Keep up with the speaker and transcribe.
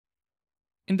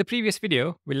In the previous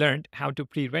video, we learned how to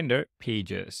pre-render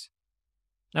pages.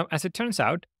 Now, as it turns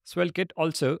out, SvelteKit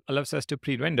also allows us to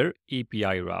pre-render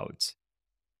API routes.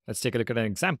 Let's take a look at an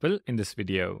example in this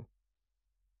video.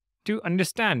 To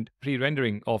understand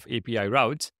pre-rendering of API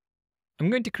routes, I'm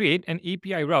going to create an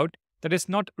API route that is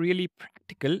not really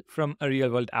practical from a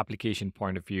real-world application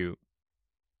point of view.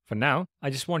 For now, I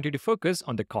just want you to focus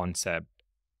on the concept.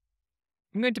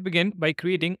 I'm going to begin by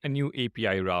creating a new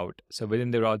API route. So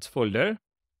within the routes folder,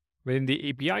 within the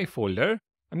API folder,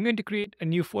 I'm going to create a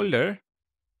new folder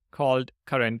called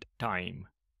current time.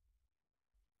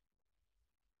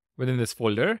 Within this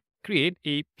folder, create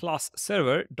a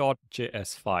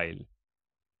 +server.js file.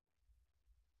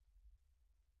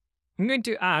 I'm going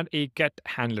to add a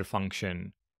getHandler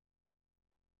function.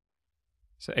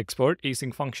 So export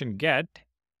async function get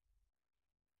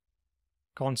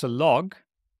console log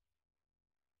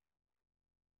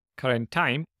current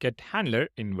time getHandler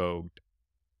invoked.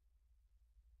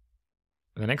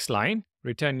 The next line,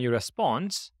 return new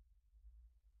response,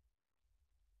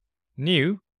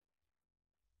 new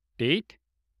date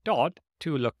dot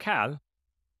toLocale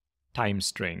time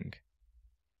string.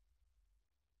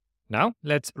 Now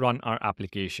let's run our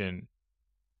application.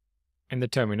 In the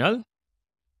terminal,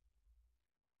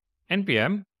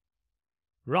 npm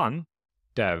run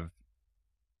dev.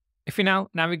 If we now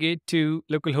navigate to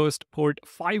localhost port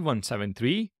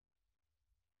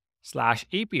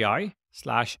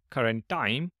 5173/API/current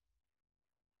time,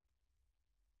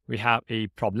 we have a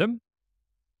problem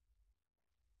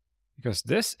because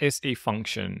this is a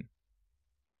function.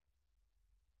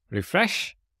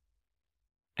 Refresh,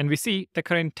 and we see the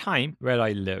current time where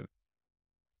I live.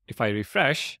 If I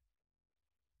refresh,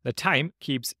 the time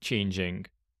keeps changing.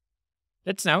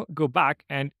 Let's now go back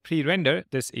and pre-render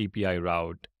this API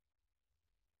route.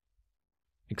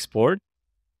 Export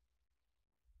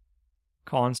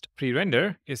const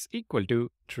pre-render is equal to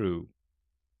true.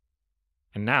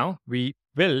 And now we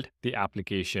build the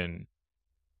application.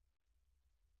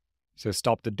 So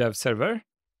stop the dev server,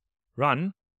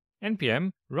 run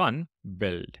npm run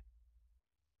build.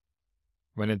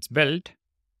 When it's built,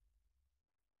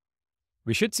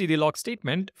 we should see the log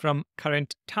statement from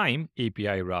current time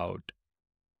API route.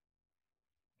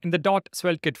 In the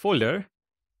 .SvelteKit folder,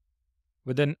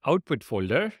 within output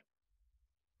folder,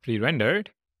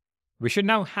 pre-rendered, we should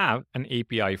now have an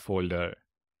API folder.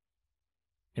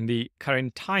 In the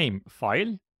current time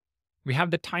file, we have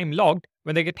the time logged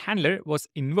when the getHandler was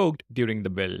invoked during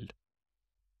the build.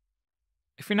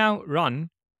 If we now run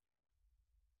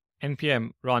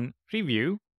npm run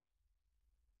preview,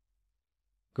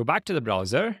 go back to the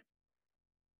browser,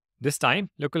 this time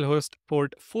localhost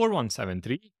port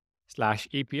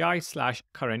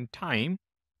 4173/API/current time,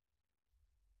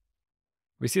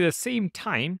 we see the same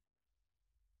time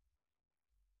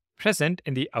present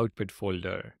in the output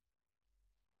folder.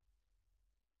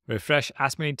 Refresh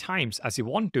as many times as you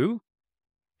want to,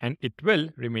 and it will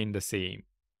remain the same.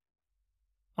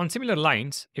 On similar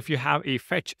lines, if you have a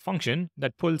fetch function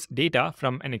that pulls data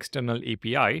from an external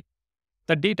API,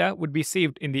 that data would be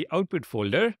saved in the output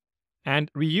folder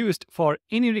and reused for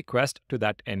any request to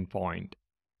that endpoint.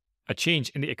 A change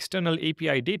in the external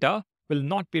API data will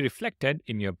not be reflected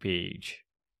in your page.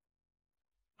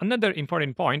 Another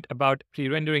important point about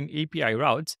pre-rendering API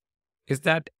routes is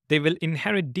that they will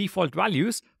inherit default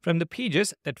values from the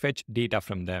pages that fetch data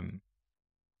from them.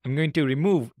 I'm going to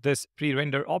remove this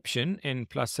pre-render option in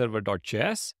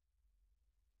 +server.js.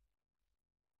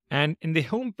 And in the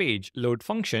home page load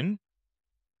function,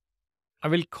 I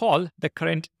will call the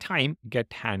current time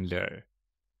getHandler.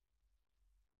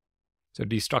 So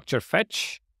destructure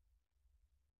fetch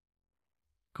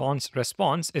const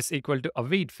response is equal to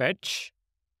await fetch,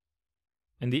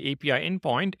 and the API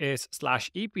endpoint is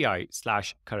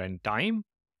 /API/current time.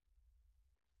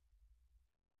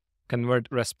 Convert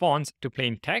response to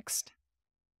plain text,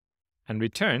 and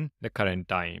return the current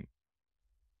time.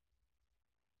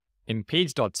 In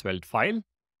page.svelte file,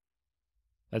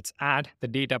 let's add the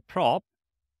data prop,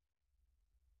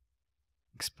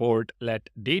 export let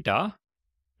data,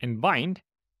 and bind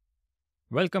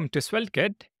welcome to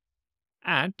SvelteKit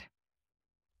at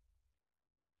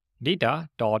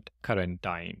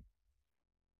data.current_time.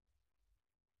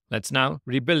 Let's now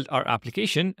rebuild our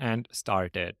application and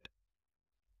start it.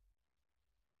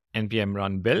 npm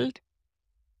run build,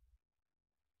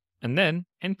 and then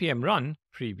npm run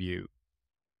preview.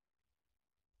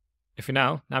 If we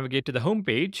now navigate to the home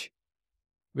page,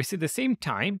 we see the same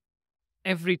time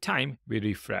every time we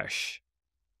refresh.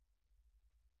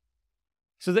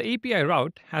 So the API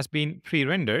route has been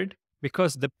pre-rendered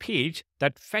because the page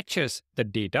that fetches the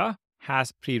data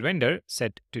has pre-render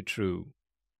set to true.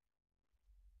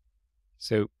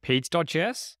 So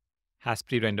page.js has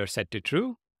pre-render set to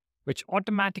true, which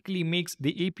automatically makes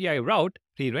the API route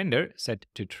pre-render set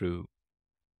to true.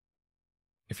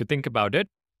 If you think about it,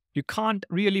 you can't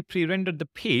really pre-render the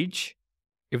page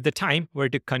if the time were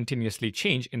to continuously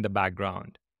change in the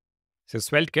background. So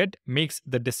SvelteKit makes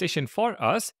the decision for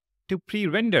us to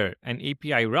pre-render an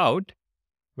API route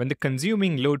when the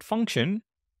consuming load function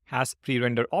has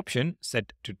pre-render option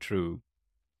set to true.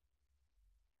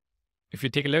 If you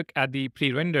take a look at the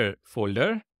pre-render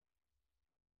folder,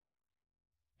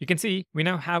 you can see we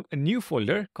now have a new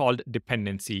folder called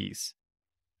dependencies.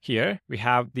 Here we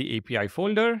have the API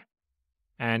folder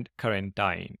and current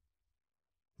time.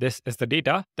 This is the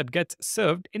data that gets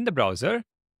served in the browser,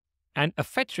 and a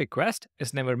fetch request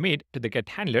is never made to the get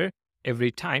handler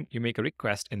every time you make a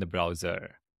request in the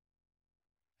browser.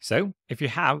 So if you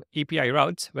have API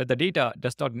routes where the data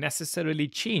does not necessarily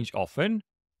change often,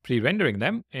 pre-rendering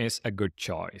them is a good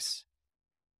choice.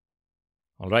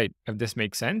 All right, if this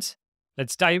makes sense,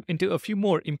 let's dive into a few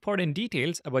more important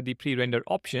details about the pre-render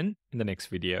option in the next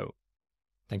video.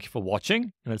 Thank you for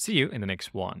watching, and I'll see you in the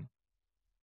next one.